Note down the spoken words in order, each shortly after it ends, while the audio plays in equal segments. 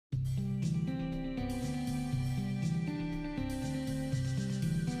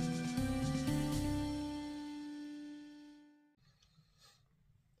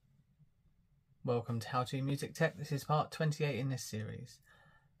welcome to How to Music Tech. This is part 28 in this series.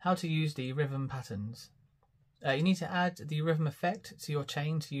 How to use the rhythm patterns. You need to add the rhythm effect to your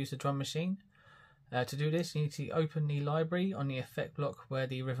chain to use the drum machine. To do this, you need to open the library on the effect block where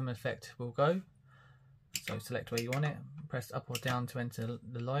the rhythm effect will go. So select where you want it, press up or down to enter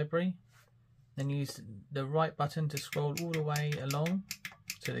the library. Then use the right button to scroll all the way along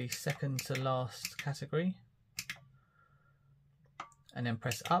to the second to last category. And then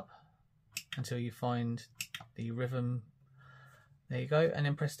press up until you find the rhythm. There you go, and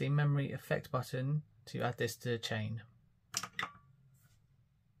then press the memory effect button to add this to the chain.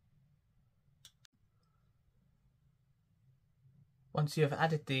 Once you have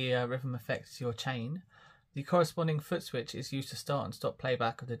added the rhythm effect to your chain, the corresponding foot switch is used to start and stop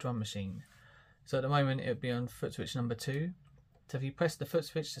playback of the drum machine. So at the moment it would be on foot switch number 2. So if you press the foot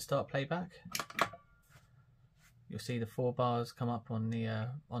switch to start playback, you'll see the 4 bars come up on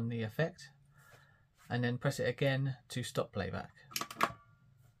the effect, and then press it again to stop playback.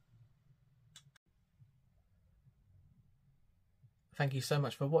 Thank you so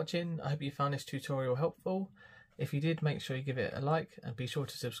much for watching. I hope you found this tutorial helpful. If you did, make sure you give it a like and be sure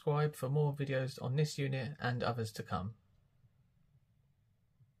to subscribe for more videos on this unit and others to come.